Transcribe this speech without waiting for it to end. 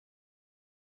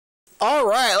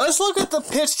Alright, let's look at the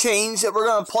pitch change that we're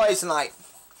going to play tonight.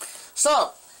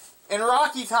 So, in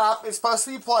Rocky Top, it's supposed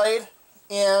to be played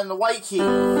in the white key. But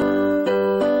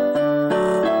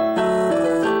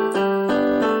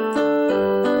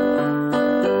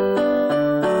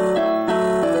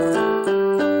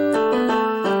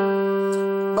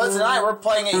tonight we're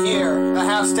playing it here, a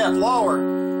half step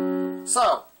lower.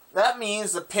 So, that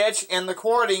means the pitch and the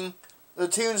chording, the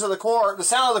tunes of the chord, the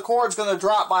sound of the chord is going to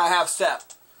drop by a half step.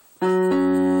 So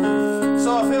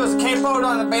if it was capoed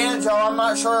on the banjo, I'm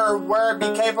not sure where it'd be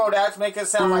capoed at to make it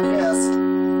sound like this,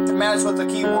 to match with the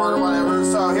keyboard or whatever.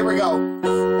 So here we go.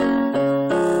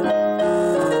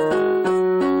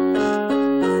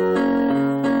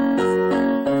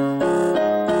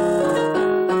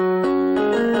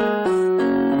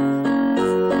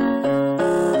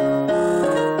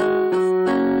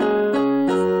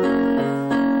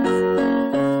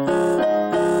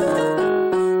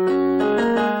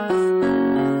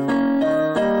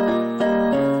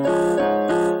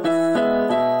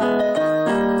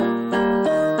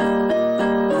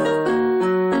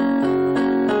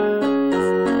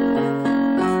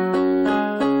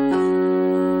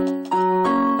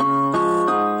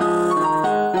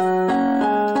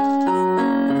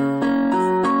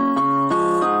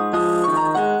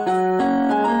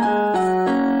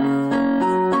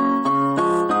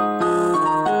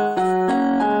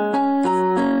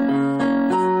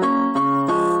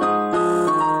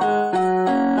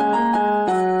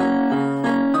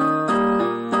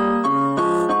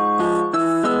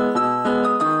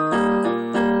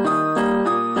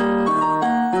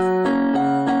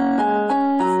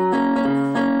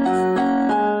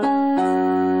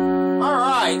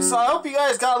 So I hope you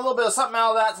guys got a little bit of something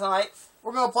out of that tonight.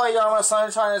 We're going to play Yamaha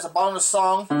Sunshine as a bonus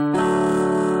song.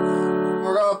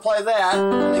 We're going to play that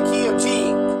in the key of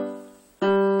G.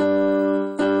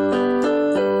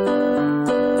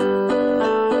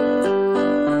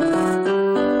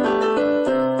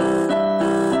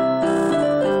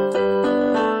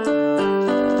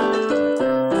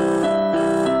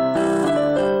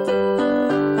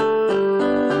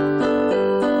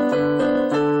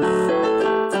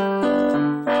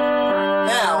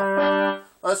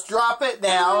 Let's drop it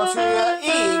down to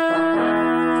E.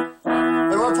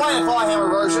 And we're playing a claw hammer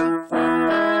version.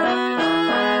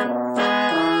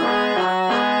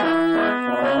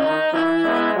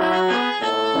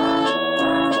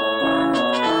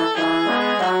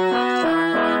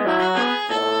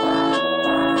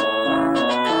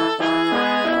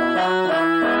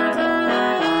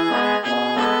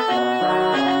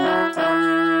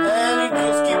 And you can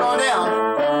just keep on down.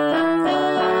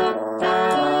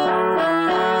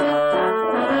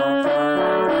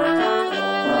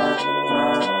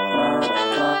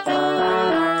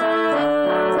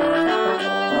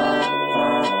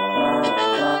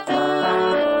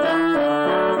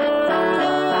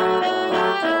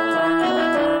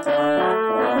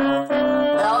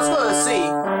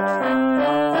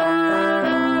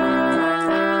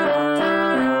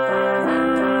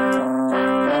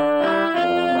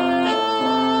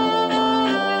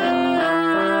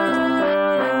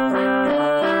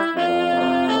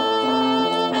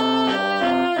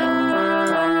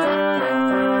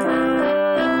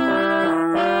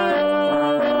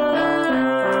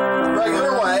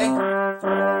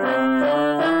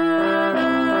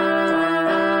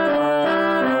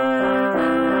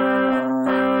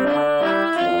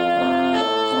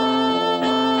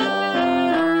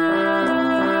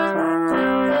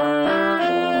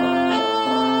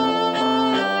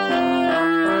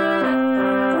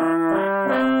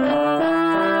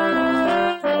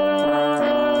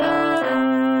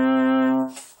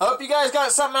 I hope you guys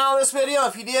got something out of this video.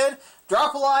 If you did,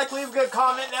 drop a like, leave a good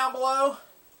comment down below,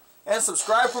 and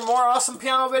subscribe for more awesome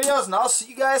piano videos, and I'll see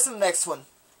you guys in the next one.